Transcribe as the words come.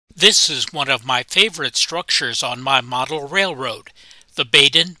This is one of my favorite structures on my model railroad, the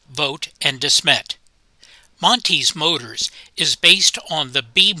Baden, Vogt, and De Smet. Monty's Motors is based on the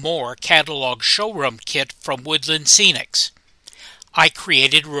B. Moore catalog showroom kit from Woodland Scenics. I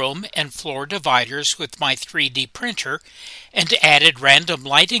created room and floor dividers with my 3D printer and added random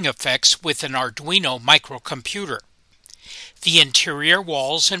lighting effects with an Arduino microcomputer. The interior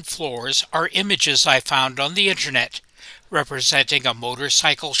walls and floors are images I found on the internet, representing a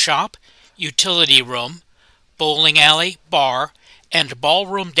motorcycle shop, utility room, bowling alley, bar, and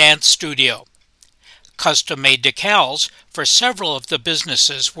ballroom dance studio. Custom-made decals for several of the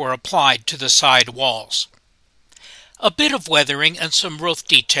businesses were applied to the side walls. A bit of weathering and some roof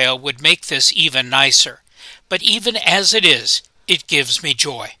detail would make this even nicer, but even as it is, it gives me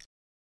joy.